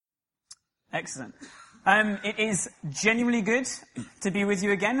Excellent. It is genuinely good to be with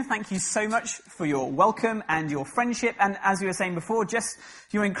you again. Thank you so much for your welcome and your friendship, and as we were saying before, just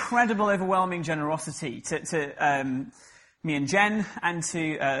your incredible, overwhelming generosity to me and Jen, and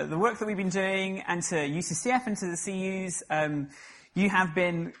to the work that we've been doing, and to UCCF and to the CUs. You have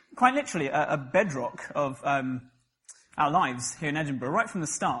been quite literally a bedrock of our lives here in Edinburgh, right from the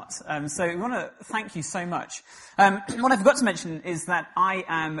start. So we want to thank you so much. What I forgot to mention is that I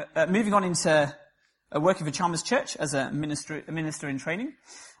am moving on into working for Chalmers Church as a minister in training,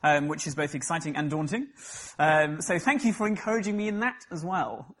 which is both exciting and daunting. So thank you for encouraging me in that as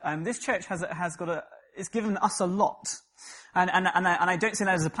well. This church it's given us a lot. And I don't say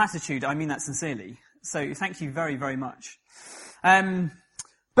that as a platitude, I mean that sincerely. So thank you very, very much.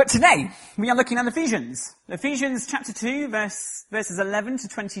 But today, we are looking at Ephesians. Ephesians chapter 2, verses 11 to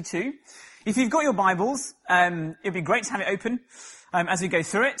 22. If you've got your Bibles, it'd be great to have it open as we go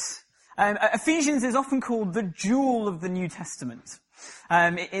through it. Ephesians is often called the jewel of the New Testament.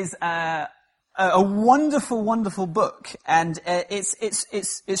 It is a wonderful, wonderful book, and it's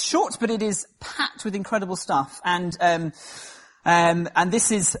short, but it is packed with incredible stuff. And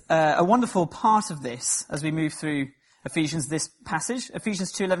this is a wonderful part of this as we move through Ephesians, this passage,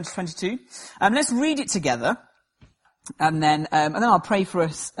 Ephesians 2:11 to 22. Let's read it together, and then I'll pray for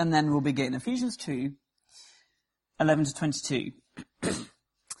us, and then we'll begin. Ephesians 2:11 to 22.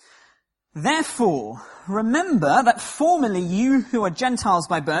 Therefore, remember that formerly you who are Gentiles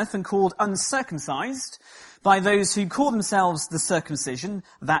by birth and called uncircumcised by those who call themselves the circumcision,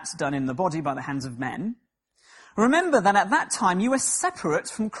 that's done in the body by the hands of men. Remember that at that time you were separate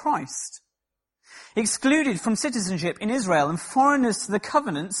from Christ, excluded from citizenship in Israel and foreigners to the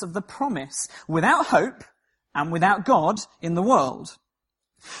covenants of the promise, without hope and without God in the world.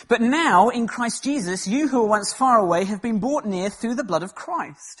 But now, in Christ Jesus, you who were once far away have been brought near through the blood of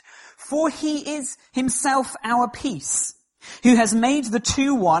Christ. For he is himself our peace, who has made the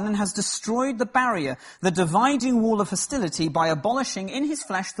two one and has destroyed the barrier, the dividing wall of hostility, by abolishing in his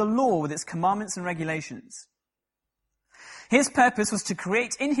flesh the law with its commandments and regulations. His purpose was to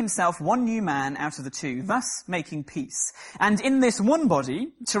create in himself one new man out of the two, thus making peace, and in this one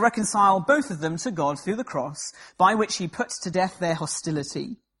body to reconcile both of them to God through the cross, by which he put to death their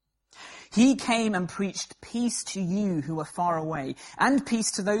hostility. He came and preached peace to you who are far away, and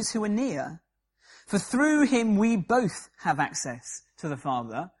peace to those who are near. For through him we both have access to the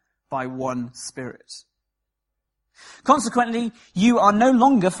Father by one Spirit. Consequently, you are no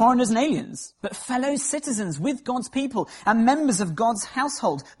longer foreigners and aliens, but fellow citizens with God's people and members of God's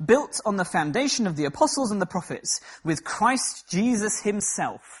household, built on the foundation of the apostles and the prophets, with Christ Jesus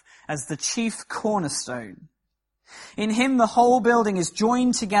himself as the chief cornerstone. In him the whole building is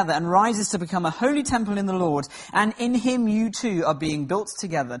joined together and rises to become a holy temple in the Lord, and in him you too are being built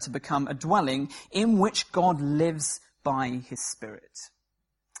together to become a dwelling in which God lives by his Spirit.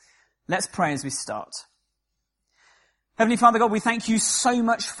 Let's pray as we start. Heavenly Father God, we thank you so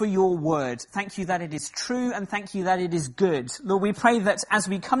much for your word. Thank you that it is true, and thank you that it is good. Lord, we pray that as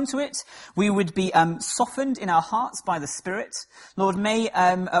we come to it, we would be softened in our hearts by the Spirit. Lord, may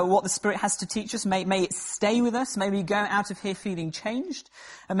what the Spirit has to teach us, may it stay with us. May we go out of here feeling changed,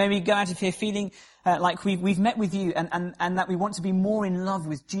 and may we go out of here feeling like we've met with you, and that we want to be more in love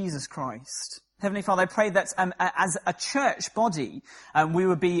with Jesus Christ. Heavenly Father, I pray that as a church body, we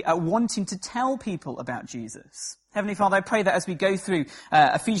would be wanting to tell people about Jesus. Heavenly Father, I pray that as we go through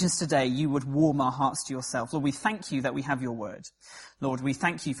Ephesians today, you would warm our hearts to yourself. Lord, we thank you that we have your word. Lord, we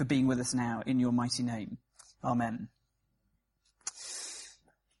thank you for being with us now in your mighty name. Amen.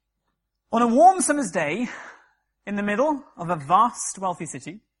 On a warm summer's day, in the middle of a vast, wealthy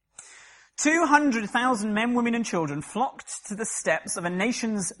city, 200,000 men, women and children flocked to the steps of a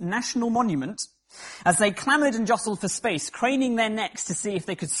nation's national monument as they clamoured and jostled for space, craning their necks to see if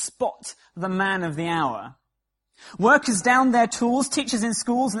they could spot the man of the hour. Workers downed their tools, teachers in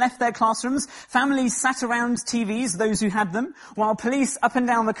schools left their classrooms, families sat around TVs, those who had them, while police up and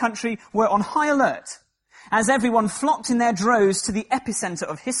down the country were on high alert as everyone flocked in their droves to the epicentre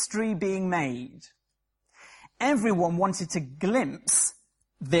of history being made. Everyone wanted to glimpse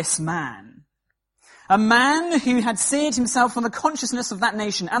this man. A man who had seared himself on the consciousness of that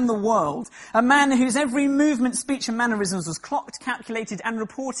nation and the world. A man whose every movement, speech and mannerisms was clocked, calculated and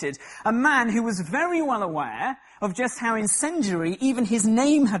reported. A man who was very well aware of just how incendiary even his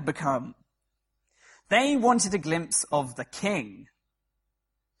name had become. They wanted a glimpse of the king.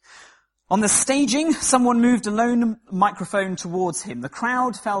 On the staging, someone moved a lone microphone towards him. The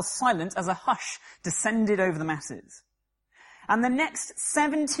crowd fell silent as a hush descended over the masses. And the next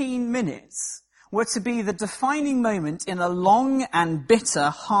 17 minutes were to be the defining moment in a long and bitter,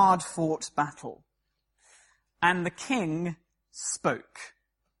 hard-fought battle. And the king spoke.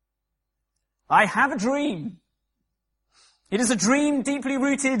 I have a dream. It is a dream deeply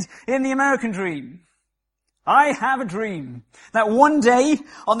rooted in the American dream. I have a dream that one day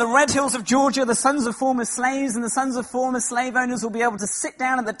on the red hills of Georgia, the sons of former slaves and the sons of former slave owners will be able to sit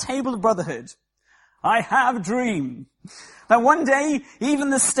down at the table of brotherhood. I have a dream that one day, even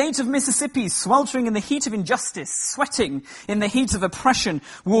the state of Mississippi, sweltering in the heat of injustice, sweating in the heat of oppression,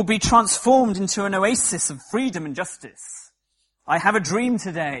 will be transformed into an oasis of freedom and justice. I have a dream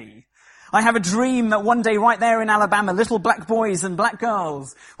today. I have a dream that one day right there in Alabama, little black boys and black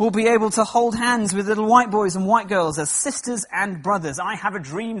girls will be able to hold hands with little white boys and white girls as sisters and brothers. I have a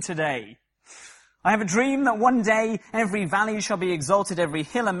dream today. I have a dream that one day every valley shall be exalted, every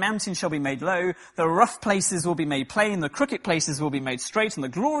hill and mountain shall be made low, the rough places will be made plain, the crooked places will be made straight, and the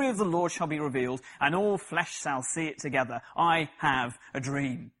glory of the Lord shall be revealed, and all flesh shall see it together. I have a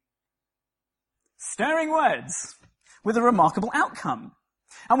dream. Stirring words with a remarkable outcome.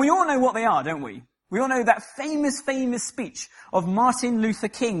 And we all know what they are, don't we? We all know that famous speech of Martin Luther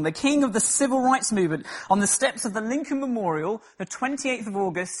King, the king of the civil rights movement, on the steps of the Lincoln Memorial, the 28th of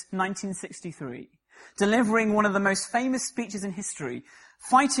August, 1963, delivering one of the most famous speeches in history,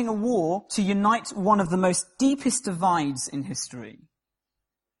 fighting a war to unite one of the most deepest divides in history.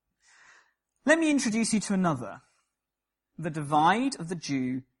 Let me introduce you to another, the divide of the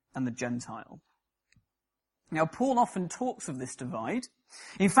Jew and the Gentile. Now, Paul often talks of this divide.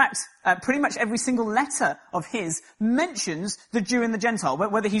 In fact, pretty much every single letter of his mentions the Jew and the Gentile,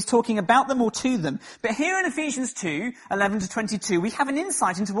 whether he's talking about them or to them. But here in Ephesians 2, 11 to 22, we have an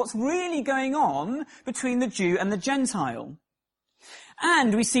insight into what's really going on between the Jew and the Gentile.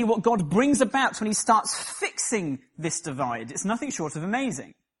 And we see what God brings about when he starts fixing this divide. It's nothing short of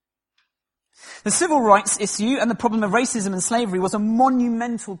amazing. The civil rights issue and the problem of racism and slavery was a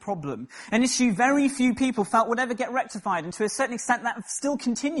monumental problem, an issue very few people felt would ever get rectified, and to a certain extent that still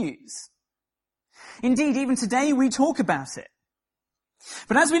continues. Indeed, even today we talk about it.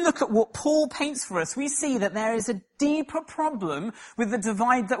 But as we look at what Paul paints for us, we see that there is a deeper problem with the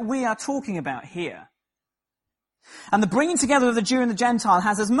divide that we are talking about here. And the bringing together of the Jew and the Gentile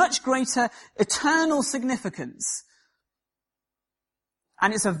has as much greater eternal significance.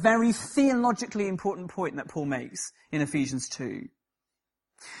 And it's a very theologically important point that Paul makes in Ephesians 2.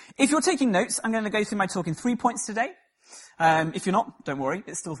 If you're taking notes, I'm going to go through my talk in 3 points today. If you're not, don't worry,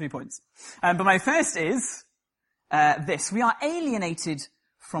 it's still 3 points. But my first is this. We are alienated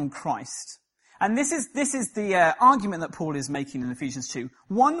from Christ. And this is the argument that Paul is making in Ephesians 2.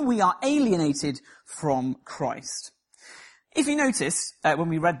 One, we are alienated from Christ. If you notice, when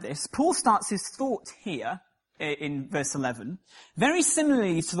we read this, Paul starts his thought here in verse 11, very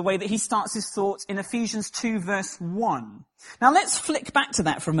similarly to the way that he starts his thought in Ephesians 2 verse 1. Now let's flick back to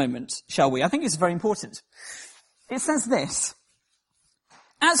that for a moment, shall we? I think it's very important. It says this,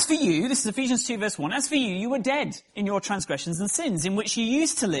 as for you, this is Ephesians 2 verse 1, as for you, you were dead in your transgressions and sins, in which you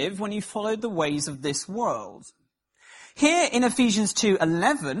used to live when you followed the ways of this world. Here in Ephesians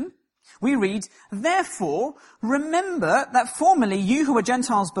 2:11, we read, therefore, remember that formerly you who were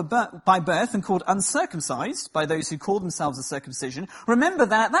Gentiles by birth and called uncircumcised by those who called themselves a circumcision, remember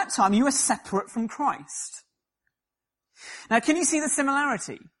that at that time you were separate from Christ. Now, can you see the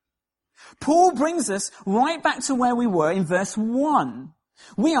similarity? Paul brings us right back to where we were in verse 1.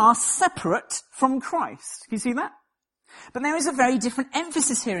 We are separate from Christ. Can you see that? But there is a very different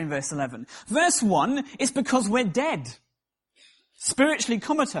emphasis here in verse 11. Verse 1 is because we're dead, spiritually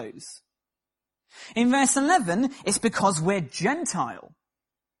comatose. In verse 11, it's because we're Gentile.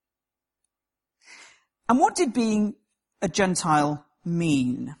 And what did being a Gentile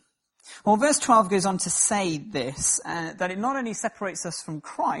mean? Well, verse 12 goes on to say this, that it not only separates us from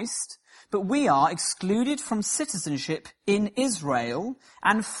Christ, but we are excluded from citizenship in Israel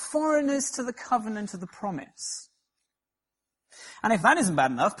and foreigners to the covenant of the promise. And if that isn't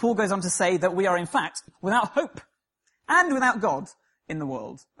bad enough, Paul goes on to say that we are in fact without hope and without God in the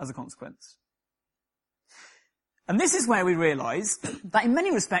world as a consequence. And this is where we realize that in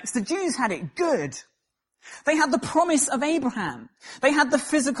many respects the Jews had it good. They had the promise of Abraham. They had the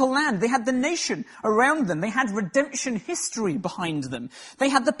physical land. They had the nation around them. They had redemption history behind them. They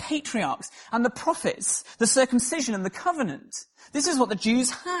had the patriarchs and the prophets, the circumcision and the covenant. This is what the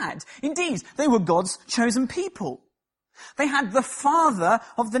Jews had. Indeed, they were God's chosen people. They had the father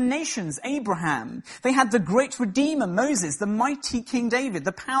of the nations, Abraham. They had the great Redeemer, Moses, the mighty King David,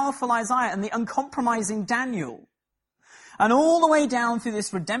 the powerful Isaiah, and the uncompromising Daniel. And all the way down through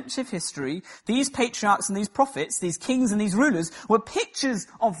this redemptive history, these patriarchs and these prophets, these kings and these rulers, were pictures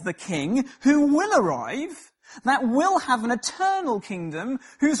of the king who will arrive, that will have an eternal kingdom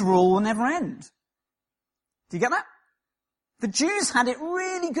whose rule will never end. Do you get that? The Jews had it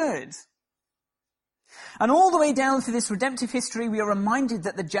really good. And all the way down through this redemptive history, we are reminded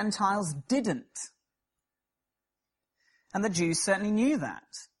that the Gentiles didn't. And the Jews certainly knew that.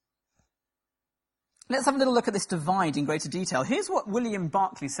 Let's have a little look at this divide in greater detail. Here's what William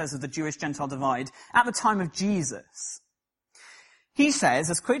Barclay says of the Jewish-Gentile divide at the time of Jesus. He says,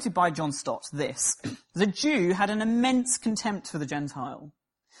 as quoted by John Stott, this: the Jew had an immense contempt for the Gentile.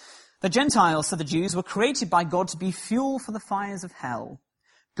 The Gentiles, said the Jews, were created by God to be fuel for the fires of hell.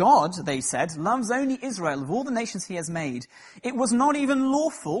 God, they said, loves only Israel of all the nations he has made. It was not even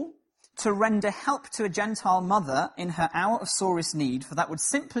lawful to render help to a Gentile mother in her hour of sorest need, for that would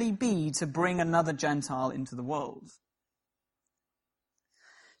simply be to bring another Gentile into the world.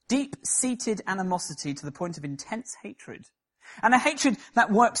 Deep-seated animosity to the point of intense hatred. And a hatred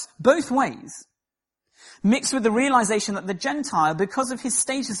that works both ways, mixed with the realization that the Gentile, because of his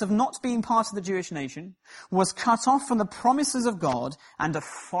status of not being part of the Jewish nation, was cut off from the promises of God and a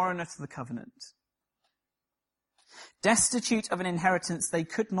foreigner to the covenant. Destitute of an inheritance they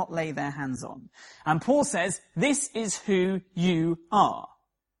could not lay their hands on. And Paul says, this is who you are.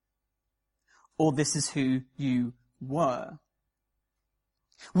 Or this is who you were.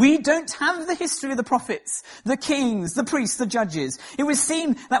 We don't have the history of the prophets, the kings, the priests, the judges. It would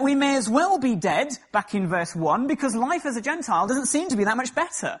seem that we may as well be dead, back in verse 1, because life as a Gentile doesn't seem to be that much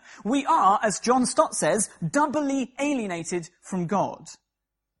better. We are, as John Stott says, doubly alienated from God.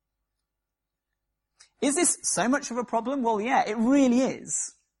 Is this so much of a problem? Well, yeah, it really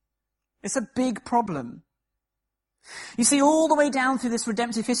is. It's a big problem. You see, all the way down through this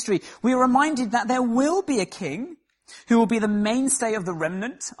redemptive history, we are reminded that there will be a king who will be the mainstay of the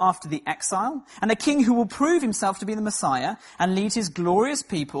remnant after the exile, and a king who will prove himself to be the Messiah and lead his glorious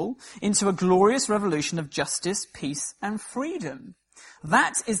people into a glorious revolution of justice, peace, and freedom.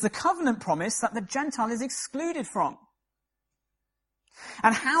 That is the covenant promise that the Gentile is excluded from.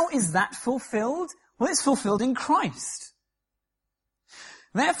 And how is that fulfilled? Well, it's fulfilled in Christ.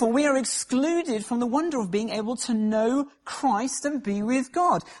 Therefore, we are excluded from the wonder of being able to know Christ and be with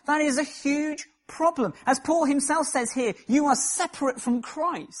God. That is a huge problem. As Paul himself says here, you are separate from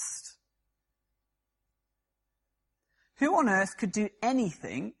Christ. Who on earth could do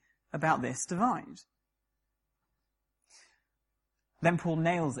anything about this divide? Then Paul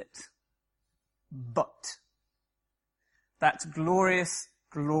nails it. But. That glorious,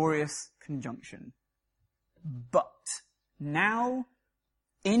 glorious conjunction. But now,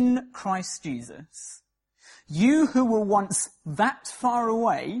 in Christ Jesus, you who were once that far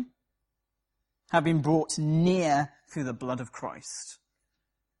away have been brought near through the blood of Christ.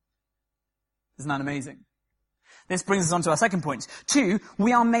 Isn't that amazing? This brings us on to our second point. 2,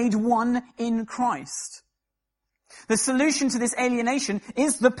 we are made one in Christ. The solution to this alienation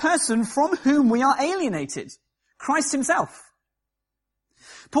is the person from whom we are alienated, Christ himself.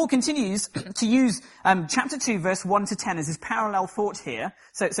 Paul continues to use chapter 2, verse 1 to 10 as his parallel thought here.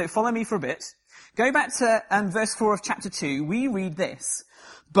 So follow me for a bit. Go back to verse 4 of chapter 2. We read this.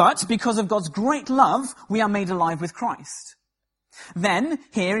 But because of God's great love, we are made alive with Christ. Then,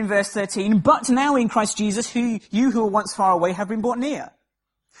 here in verse 13, but now in Christ Jesus, you who were once far away have been brought near.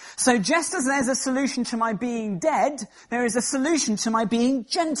 So just as there's a solution to my being dead, there is a solution to my being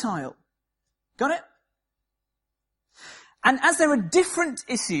Gentile. Got it? And as there are different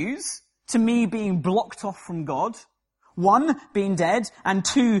issues to me being blocked off from God, 1 being dead and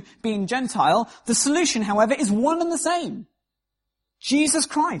 2 being Gentile, the solution, however, is one and the same. Jesus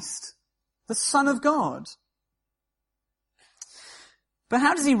Christ, the Son of God. But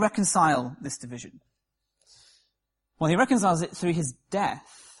how does he reconcile this division? Well, he reconciles it through his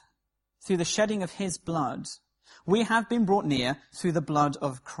death, through the shedding of his blood. We have been brought near through the blood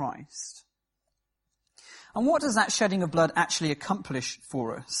of Christ. And what does that shedding of blood actually accomplish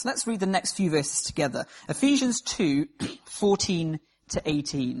for us? Let's read the next few verses together. Ephesians 2, 14 to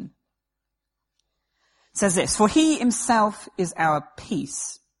 18. It says this, for he himself is our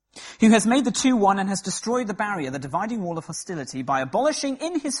peace, who has made the two one and has destroyed the barrier, the dividing wall of hostility, by abolishing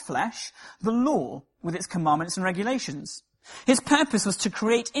in his flesh the law with its commandments and regulations. His purpose was to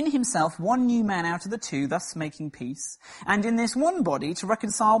create in himself one new man out of the two, thus making peace, and in this one body to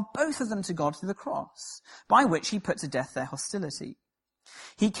reconcile both of them to God through the cross, by which he put to death their hostility.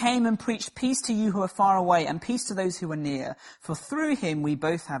 He came and preached peace to you who are far away and peace to those who are near, for through him we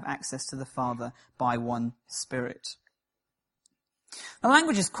both have access to the Father by one Spirit. The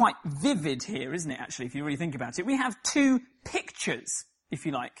language is quite vivid here, isn't it, actually, if you really think about it? We have two pictures, if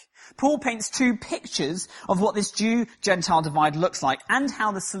you like. Paul paints two pictures of what this Jew-Gentile divide looks like and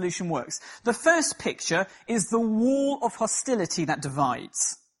how the solution works. The first picture is the wall of hostility that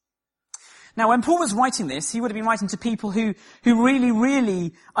divides. Now, when Paul was writing this, he would have been writing to people who really,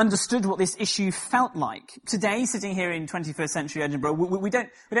 really understood what this issue felt like. Today, sitting here in 21st century Edinburgh, we don't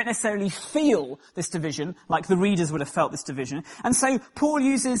necessarily feel this division like the readers would have felt this division. And so Paul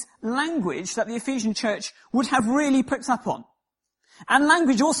uses language that the Ephesian church would have really picked up on. And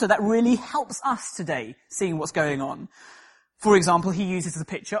language also that really helps us today, seeing what's going on. For example, he uses the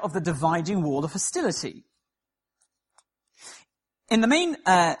picture of the dividing wall of hostility. In the main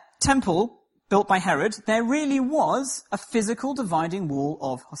temple built by Herod, there really was a physical dividing wall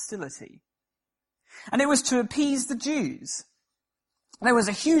of hostility. And it was to appease the Jews. There was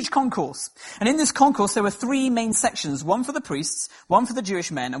a huge concourse. And in this concourse there were three main sections, one for the priests, one for the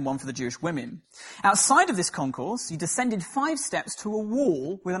Jewish men, and one for the Jewish women. Outside of this concourse, you descended 5 steps to a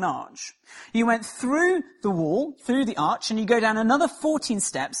wall with an arch. You went through the wall, through the arch, and you go down another 14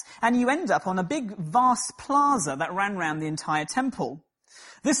 steps, and you end up on a big, vast plaza that ran round the entire temple.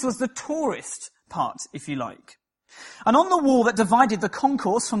 This was the tourist part, if you like. And on the wall that divided the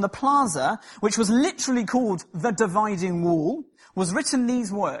concourse from the plaza, which was literally called the dividing wall, was written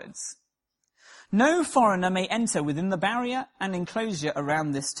these words: "No foreigner may enter within the barrier and enclosure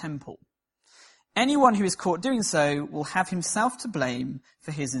around this temple. Anyone who is caught doing so will have himself to blame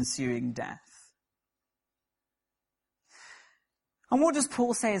for his ensuing death." And what does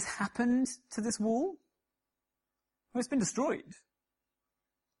Paul say has happened to this wall? Well, it's been destroyed.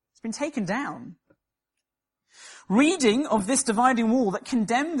 It's been taken down. Reading of this dividing wall that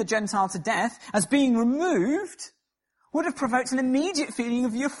condemned the Gentile to death as being removed would have provoked an immediate feeling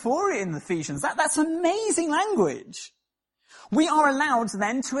of euphoria in the Ephesians. That's amazing language. We are allowed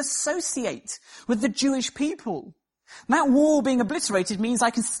then to associate with the Jewish people. That wall being obliterated means I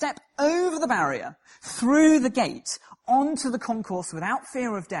can step over the barrier, through the gate, onto the concourse without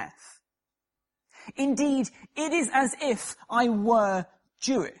fear of death. Indeed, it is as if I were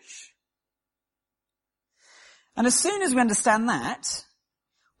Jewish. And as soon as we understand that,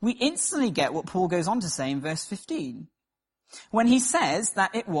 we instantly get what Paul goes on to say in verse 15. When he says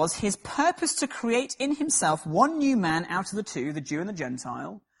that it was his purpose to create in himself one new man out of the two, the Jew and the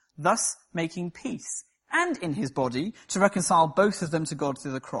Gentile, thus making peace, and in his body to reconcile both of them to God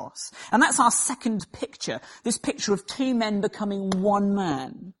through the cross. And that's our second picture, this picture of two men becoming one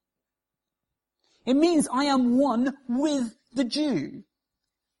man. It means I am one with the Jew,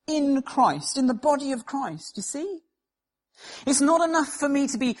 in Christ, in the body of Christ, you see? It's not enough for me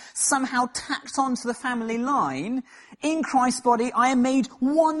to be somehow tacked onto the family line. In Christ's body, I am made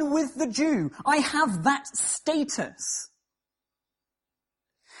one with the Jew. I have that status.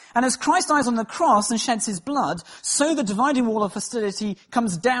 And as Christ dies on the cross and sheds his blood, so the dividing wall of hostility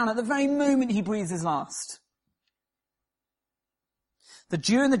comes down at the very moment he breathes his last. The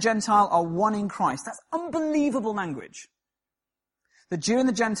Jew and the Gentile are one in Christ. That's unbelievable language. The Jew and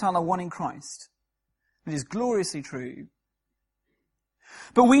the Gentile are one in Christ. It is gloriously true.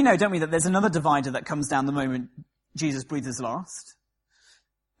 But we know, don't we, that there's another divider that comes down the moment Jesus breathes his last.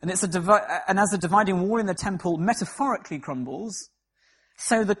 And as the dividing wall in the temple metaphorically crumbles,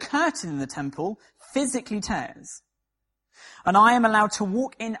 so the curtain in the temple physically tears. And I am allowed to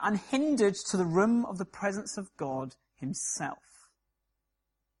walk in unhindered to the room of the presence of God himself.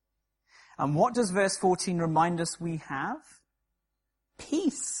 And what does verse 14 remind us we have?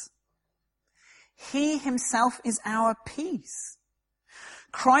 Peace. He himself is our peace.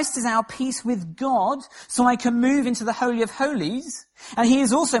 Christ is our peace with God, so I can move into the Holy of Holies, and he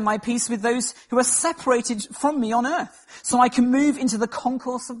is also my peace with those who are separated from me on earth, so I can move into the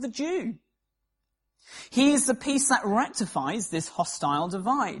concourse of the Jew. He is the peace that rectifies this hostile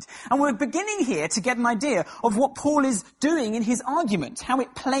divide. And we're beginning here to get an idea of what Paul is doing in his argument, how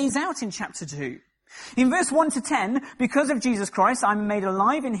it plays out in chapter 2. In verse 1 to 10, because of Jesus Christ, I'm made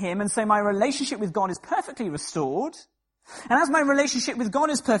alive in him, and so my relationship with God is perfectly restored. And as my relationship with God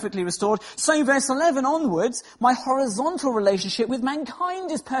is perfectly restored, so verse 11 onwards, my horizontal relationship with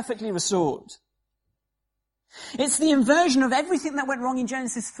mankind is perfectly restored. It's the inversion of everything that went wrong in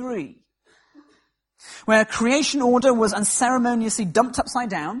Genesis 3, where creation order was unceremoniously dumped upside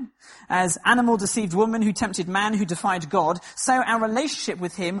down, as animal deceived woman who tempted man who defied God, so our relationship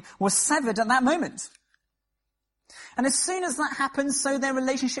with him was severed at that moment. And as soon as that happened, so their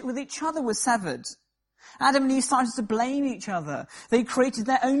relationship with each other was severed. Adam and Eve started to blame each other. They created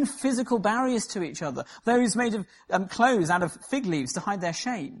their own physical barriers to each other, those made of clothes out of fig leaves to hide their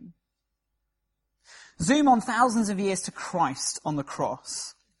shame. Zoom on thousands of years to Christ on the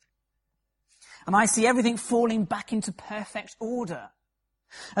cross. And I see everything falling back into perfect order.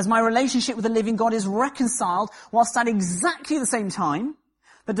 As my relationship with the living God is reconciled, whilst at exactly the same time,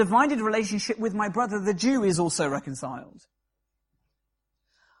 the divided relationship with my brother, the Jew, is also reconciled.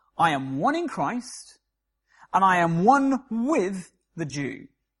 I am one in Christ, and I am one with the Jew.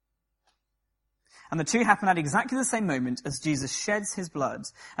 And the two happen at exactly the same moment as Jesus sheds his blood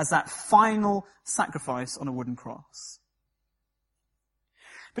as that final sacrifice on a wooden cross.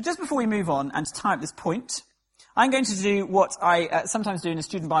 But just before we move on and tie up this point, I'm going to do what I sometimes do in a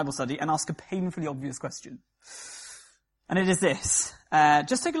student Bible study and ask a painfully obvious question. And it is this.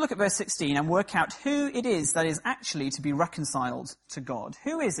 Just take a look at verse 16 and work out who it is that is actually to be reconciled to God.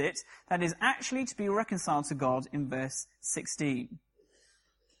 Who is it that is actually to be reconciled to God in verse 16?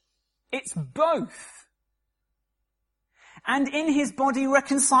 It's both. And in his body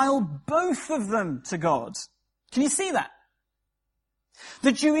reconcile both of them to God. Can you see that?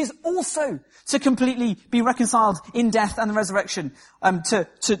 The Jew is also to completely be reconciled in death and the resurrection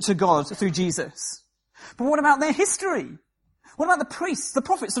to God through Jesus. But what about their history? What about the priests, the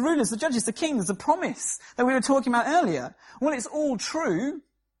prophets, the rulers, the judges, the kings, the promise that we were talking about earlier? Well, it's all true,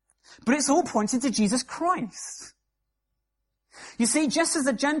 but it's all pointing to Jesus Christ. You see, just as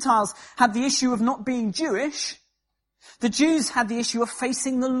the Gentiles had the issue of not being Jewish, the Jews had the issue of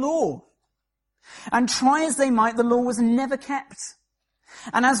facing the law. And try as they might, the law was never kept.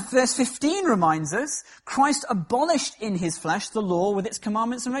 And as verse 15 reminds us, Christ abolished in his flesh the law with its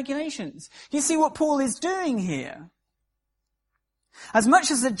commandments and regulations. You see what Paul is doing here? As much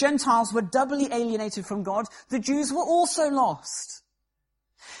as the Gentiles were doubly alienated from God, the Jews were also lost.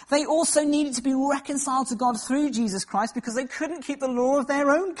 They also needed to be reconciled to God through Jesus Christ because they couldn't keep the law of their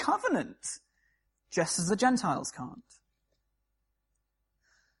own covenant, just as the Gentiles can't.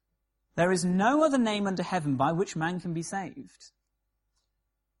 There is no other name under heaven by which man can be saved.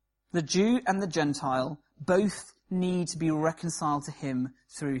 The Jew and the Gentile both need to be reconciled to him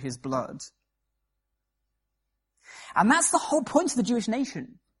through his blood. And that's the whole point of the Jewish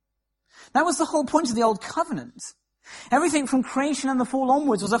nation. That was the whole point of the Old Covenant. Everything from creation and the fall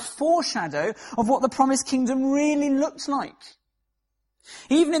onwards was a foreshadow of what the promised kingdom really looked like.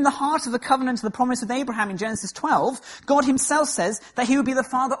 Even in the heart of the covenant of the promise with Abraham in Genesis 12, God himself says that he would be the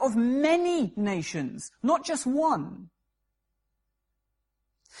father of many nations, not just one.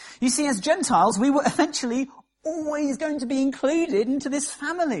 You see, as Gentiles, we were eventually always going to be included into this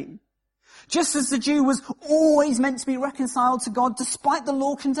family. Just as the Jew was always meant to be reconciled to God despite the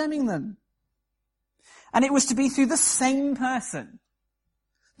law condemning them. And it was to be through the same person,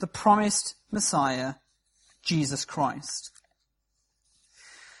 the promised Messiah, Jesus Christ.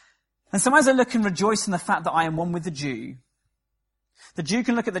 And so as I look and rejoice in the fact that I am one with the Jew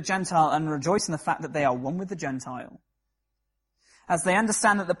can look at the Gentile and rejoice in the fact that they are one with the Gentile. As they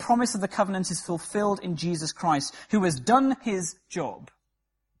understand that the promise of the covenant is fulfilled in Jesus Christ, who has done his job.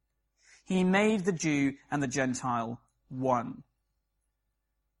 He made the Jew and the Gentile one.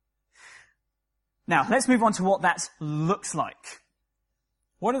 Now, let's move on to what that looks like.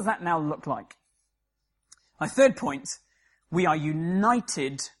 What does that now look like? My third point, we are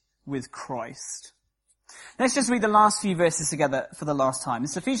united with Christ. Let's just read the last few verses together for the last time.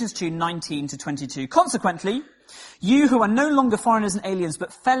 It's Ephesians 2:19-22. Consequently, you who are no longer foreigners and aliens,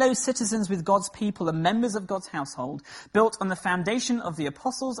 but fellow citizens with God's people and members of God's household, built on the foundation of the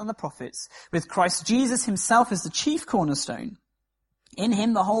apostles and the prophets, with Christ Jesus himself as the chief cornerstone. In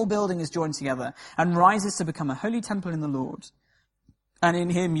him the whole building is joined together and rises to become a holy temple in the Lord. And in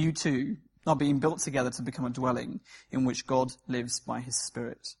him you too are being built together to become a dwelling in which God lives by his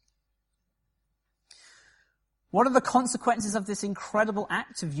Spirit. What are the consequences of this incredible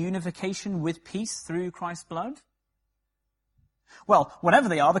act of unification with peace through Christ's blood? Well, whatever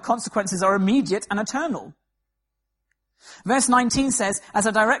they are, the consequences are immediate and eternal. Verse 19 says, as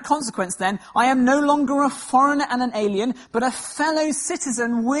a direct consequence then, I am no longer a foreigner and an alien, but a fellow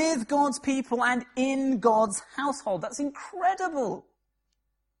citizen with God's people and in God's household. That's incredible.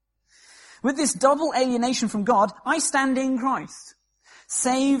 With this double alienation from God, I stand in Christ.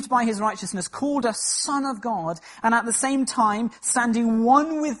 Saved by his righteousness, called a son of God, and at the same time standing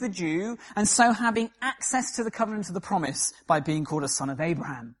one with the Jew, and so having access to the covenant of the promise by being called a son of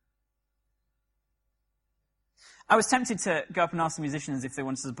Abraham. I was tempted to go up and ask the musicians if they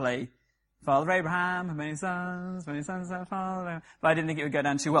wanted to play Father Abraham, and many sons have father, but I didn't think it would go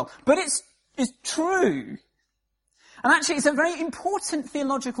down too well. But it's true. And actually it's a very important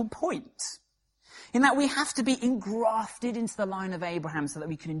theological point. In that we have to be engrafted into the line of Abraham so that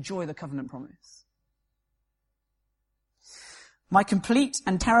we can enjoy the covenant promise. My complete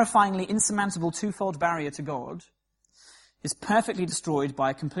and terrifyingly insurmountable twofold barrier to God is perfectly destroyed by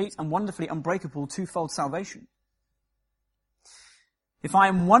a complete and wonderfully unbreakable twofold salvation. If I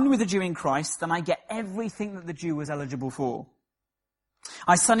am one with the Jew in Christ, then I get everything that the Jew was eligible for.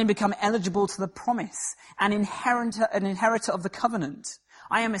 I suddenly become eligible to the promise, an inheritor of the covenant.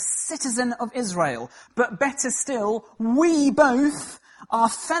 I am a citizen of Israel, but better still, we both are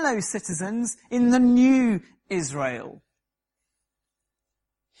fellow citizens in the new Israel.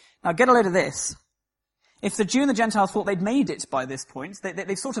 Now get a load of this. If the Jew and the Gentile thought they'd made it by this point,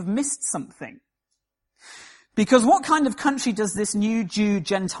 they've sort of missed something. Because what kind of country does this new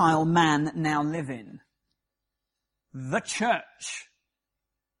Jew-Gentile man now live in? The church.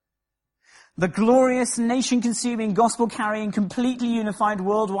 The glorious, nation-consuming, gospel-carrying, completely unified,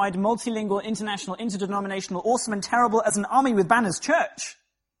 worldwide, multilingual, international, interdenominational, awesome and terrible as an army with banners church.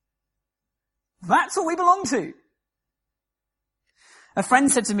 That's what we belong to. A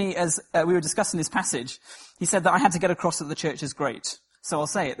friend said to me as we were discussing this passage, he said that I had to get across that the church is great. So I'll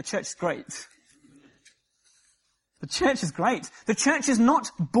say it, the church is great. The church is great. The church is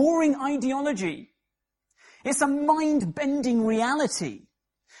not boring ideology. It's a mind-bending reality.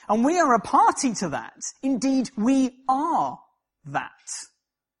 And we are a party to that. Indeed, we are that.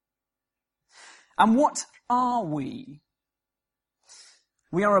 And what are we?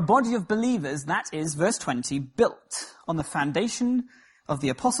 We are a body of believers that is, verse 20, built on the foundation of the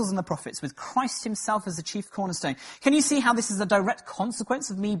apostles and the prophets, with Christ himself as the chief cornerstone. Can you see how this is a direct consequence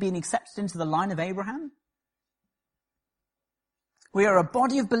of me being accepted into the line of Abraham? We are a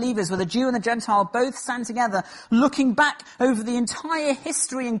body of believers where the Jew and the Gentile both stand together, looking back over the entire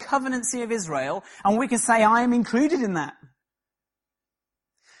history and covenancy of Israel, and we can say, I am included in that.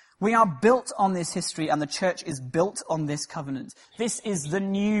 We are built on this history, and the church is built on this covenant. This is the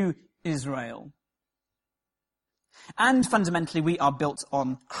new Israel. And fundamentally, we are built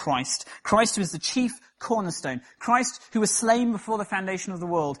on Christ. Christ who is the chief cornerstone. Christ who was slain before the foundation of the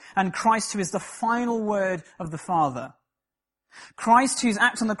world. And Christ who is the final word of the Father. Christ whose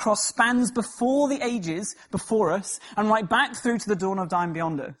act on the cross spans before the ages, before us, and right back through to the dawn of time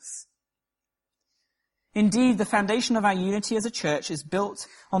beyond us. Indeed, the foundation of our unity as a church is built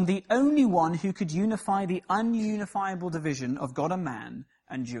on the only one who could unify the ununifiable division of God and man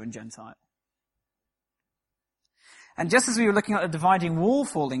and Jew and Gentile. And just as we were looking at the dividing wall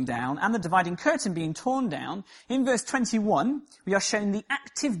falling down and the dividing curtain being torn down, in verse 21, we are shown the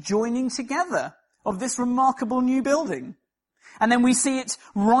active joining together of this remarkable new building. And then we see it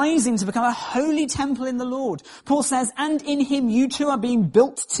rising to become a holy temple in the Lord. Paul says, and in him you two are being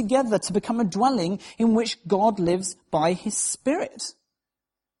built together to become a dwelling in which God lives by his Spirit.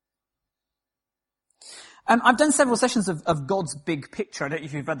 I've done several sessions of God's Big Picture. I don't know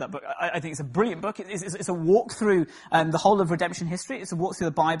if you've read that book. I think it's a brilliant book. It's a walk through the whole of redemption history. It's a walk through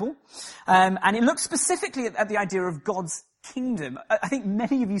the Bible. And it looks specifically at the idea of God's kingdom. I think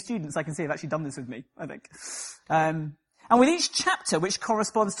many of you students, I can see, have actually done this with me, I think. And with each chapter, which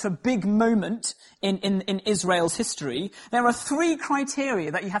corresponds to a big moment in Israel's history, there are 3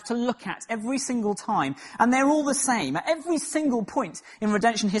 criteria that you have to look at every single time. And they're all the same. At every single point in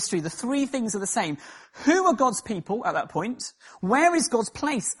redemption history, the 3 things are the same. Who are God's people at that point? Where is God's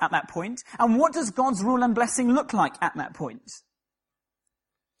place at that point? And what does God's rule and blessing look like at that point?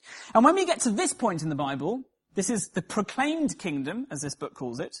 And when we get to this point in the Bible, this is the proclaimed kingdom, as this book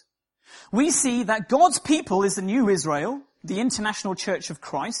calls it, we see that God's people is the new Israel, the international church of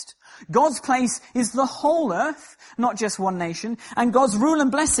Christ. God's place is the whole earth, not just one nation. And God's rule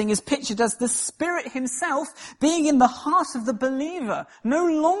and blessing is pictured as the Spirit himself being in the heart of the believer, no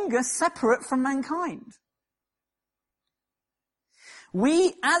longer separate from mankind.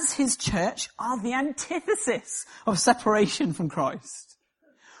 We, as his church, are the antithesis of separation from Christ.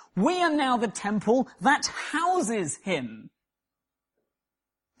 We are now the temple that houses him.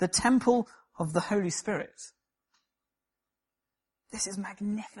 The temple of the Holy Spirit. This is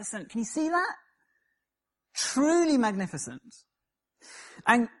magnificent. Can you see that? Truly magnificent.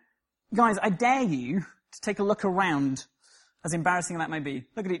 And guys, I dare you to take a look around, as embarrassing as that may be.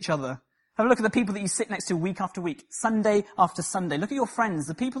 Look at each other. Have a look at the people that you sit next to week after week, Sunday after Sunday. Look at your friends,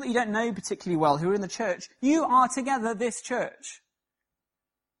 the people that you don't know particularly well who are in the church. You are together this church.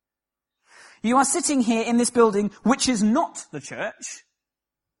 You are sitting here in this building, which is not the church,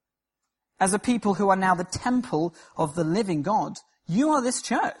 as a people who are now the temple of the living God. You are this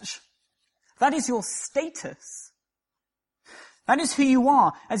church. That is your status. That is who you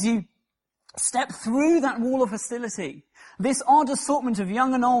are as you step through that wall of hostility. This odd assortment of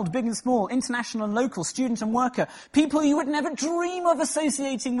young and old, big and small, international and local, student and worker, people you would never dream of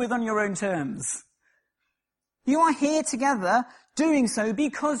associating with on your own terms. You are here together doing so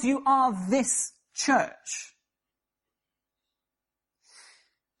because you are this church.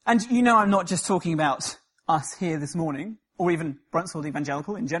 And you know I'm not just talking about us here this morning, or even Bruntsfield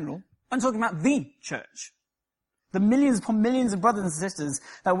Evangelical in general. I'm talking about the church. The millions upon millions of brothers and sisters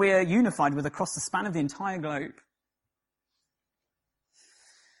that we are unified with across the span of the entire globe.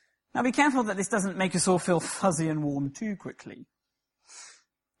 Now be careful that this doesn't make us all feel fuzzy and warm too quickly.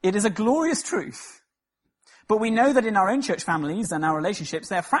 It is a glorious truth. But we know that in our own church families and our relationships,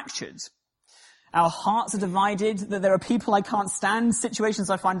 they're fractured. Our hearts are divided, that there are people I can't stand, situations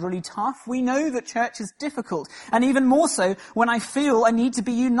I find really tough. We know that church is difficult. And even more so when I feel I need to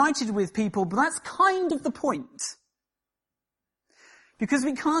be united with people. But that's kind of the point. Because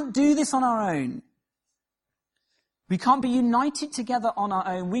we can't do this on our own. We can't be united together on our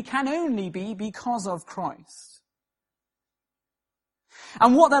own. We can only be because of Christ.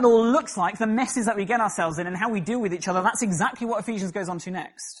 And what that all looks like, the messes that we get ourselves in and how we deal with each other, that's exactly what Ephesians goes on to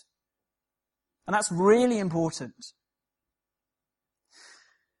next. And that's really important.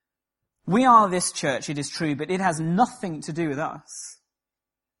 We are this church, it is true, but it has nothing to do with us.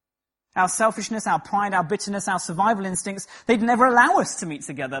 Our selfishness, our pride, our bitterness, our survival instincts, they'd never allow us to meet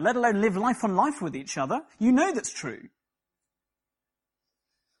together, let alone live life on life with each other. You know that's true.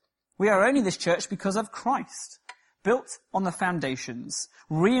 We are only this church because of Christ, built on the foundations,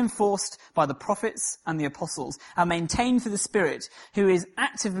 reinforced by the prophets and the apostles, and maintained through the Spirit, who is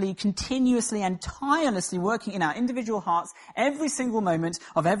actively, continuously, and tirelessly working in our individual hearts every single moment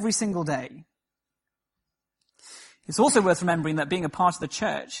of every single day. It's also worth remembering that being a part of the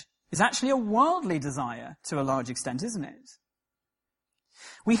church is actually a worldly desire to a large extent, isn't it?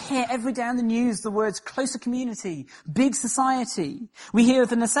 We hear every day on the news the words closer community, big society. We hear of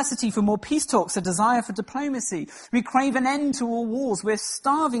the necessity for more peace talks, a desire for diplomacy. We crave an end to all wars. We're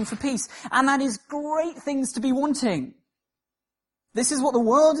starving for peace. And that is great things to be wanting. This is what the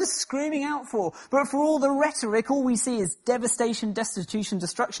world is screaming out for. But for all the rhetoric, all we see is devastation, destitution,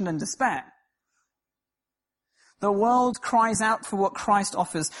 destruction, and despair. The world cries out for what Christ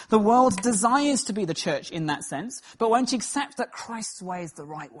offers. The world desires to be the church in that sense, but won't accept that Christ's way is the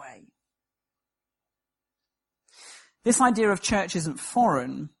right way. This idea of church isn't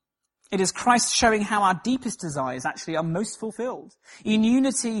foreign. It is Christ showing how our deepest desires actually are most fulfilled, in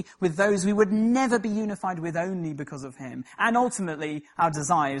unity with those we would never be unified with only because of him, and ultimately our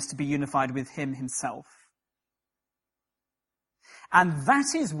desire is to be unified with him himself. And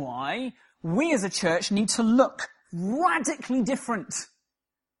that is why we as a church need to look radically different.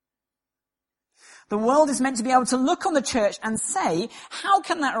 The world is meant to be able to look on the church and say, how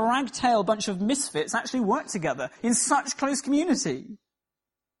can that ragtail bunch of misfits actually work together in such close community?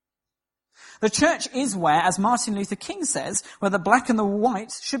 The church is where, as Martin Luther King says, where the black and the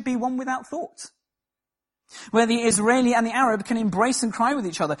white should be one without thought. Where the Israeli and the Arab can embrace and cry with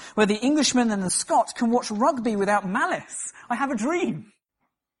each other. Where the Englishman and the Scot can watch rugby without malice. I have a dream.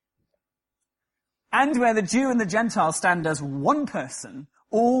 And where the Jew and the Gentile stand as one person,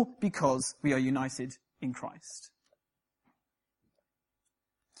 all because we are united in Christ.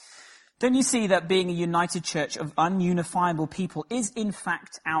 Don't you see that being a united church of ununifiable people is in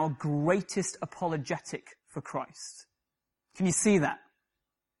fact our greatest apologetic for Christ? Can you see that?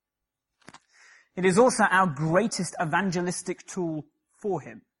 It is also our greatest evangelistic tool for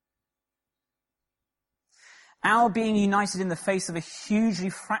him. Our being united in the face of a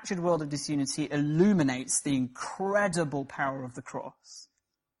hugely fractured world of disunity illuminates the incredible power of the cross.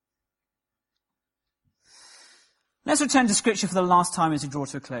 Let's return to Scripture for the last time as we draw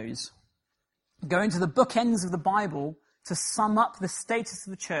to a close. Go into the bookends of the Bible to sum up the status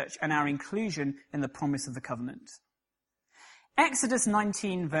of the church and our inclusion in the promise of the covenant. Exodus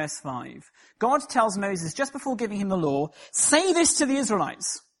 19 verse 5. God tells Moses just before giving him the law, say this to the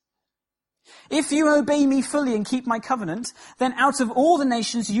Israelites. If you obey me fully and keep my covenant, then out of all the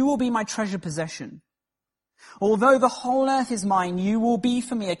nations you will be my treasured possession. Although the whole earth is mine, you will be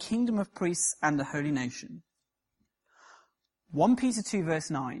for me a kingdom of priests and a holy nation. 1 Peter 2 verse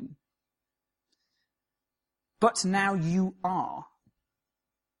 9. But now you are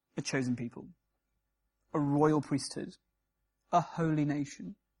a chosen people, a royal priesthood, a holy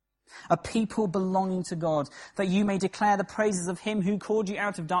nation, a people belonging to God, that you may declare the praises of him who called you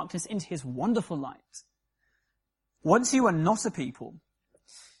out of darkness into his wonderful light. Once you were not a people,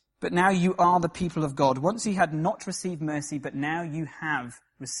 but now you are the people of God. Once you had not received mercy, but now you have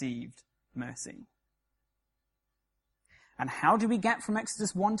received mercy. And how do we get from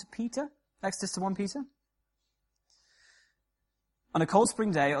Exodus to 1 Peter? On a cold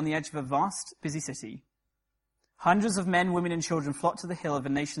spring day on the edge of a vast, busy city, Hundreds of men, women and children flocked to the hill of a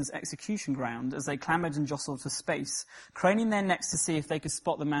nation's execution ground as they clamoured and jostled for space, craning their necks to see if they could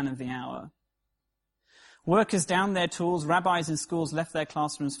spot the man of the hour. Workers downed their tools, rabbis in schools left their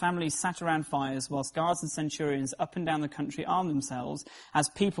classrooms, families sat around fires, whilst guards and centurions up and down the country armed themselves as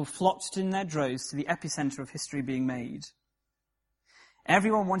people flocked in their droves to the epicenter of history being made.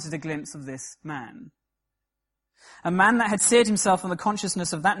 Everyone wanted a glimpse of this man. A man that had seared himself on the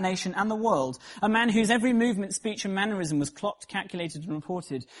consciousness of that nation and the world. A man whose every movement, speech and mannerism was clocked, calculated and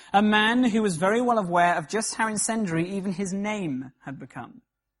reported. A man who was very well aware of just how incendiary even his name had become.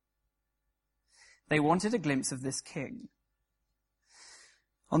 They wanted a glimpse of this king.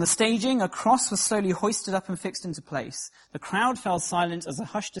 On the staging, a cross was slowly hoisted up and fixed into place. The crowd fell silent as a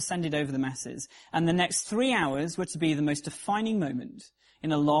hush descended over the masses, and the next 3 hours were to be the most defining moment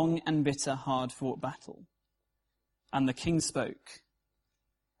in a long and bitter, hard-fought battle. And the king spoke.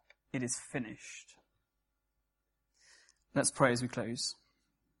 It is finished. Let's pray as we close.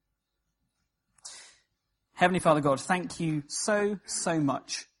 Heavenly Father God, thank you so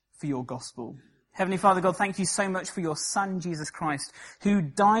much for your gospel. Heavenly Father God, thank you so much for your Son, Jesus Christ, who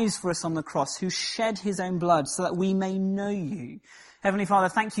dies for us on the cross, who shed his own blood so that we may know you. Heavenly Father,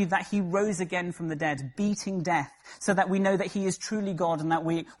 thank you that he rose again from the dead, beating death, so that we know that he is truly God and that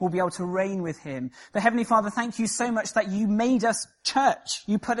we will be able to reign with him. But Heavenly Father, thank you so much that you made us church.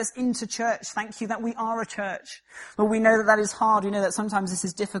 You put us into church. Thank you that we are a church. Lord, we know that that is hard. We know that sometimes this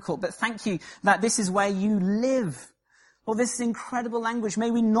is difficult, but thank you that this is where you live. Well, this is incredible language.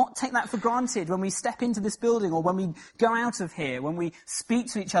 May we not take that for granted when we step into this building or when we go out of here, when we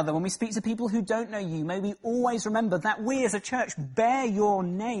speak to each other, when we speak to people who don't know you. May we always remember that we as a church bear your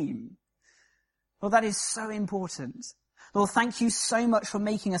name. Well, that is so important. Lord, thank you so much for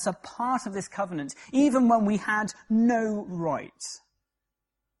making us a part of this covenant, even when we had no right.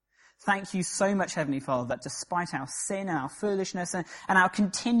 Thank you so much, Heavenly Father, that despite our sin and our foolishness and our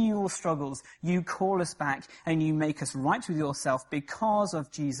continual struggles, you call us back and you make us right with yourself because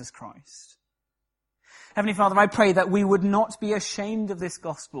of Jesus Christ. Heavenly Father, I pray that we would not be ashamed of this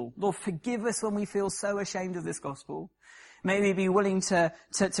gospel. Lord, forgive us when we feel so ashamed of this gospel. May we be willing to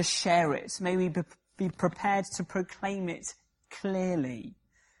share it. May we be prepared to proclaim it clearly.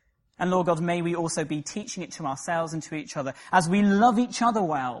 And Lord God, may we also be teaching it to ourselves and to each other as we love each other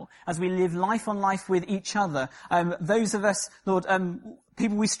well, as we live life on life with each other. Those of us, Lord,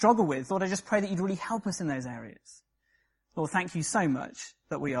 people we struggle with, Lord, I just pray that you'd really help us in those areas. Lord, thank you so much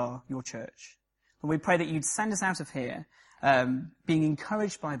that we are your church. And we pray that you'd send us out of here being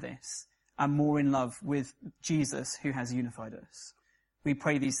encouraged by this and more in love with Jesus who has unified us. We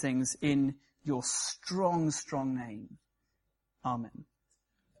pray these things in your strong, strong name. Amen.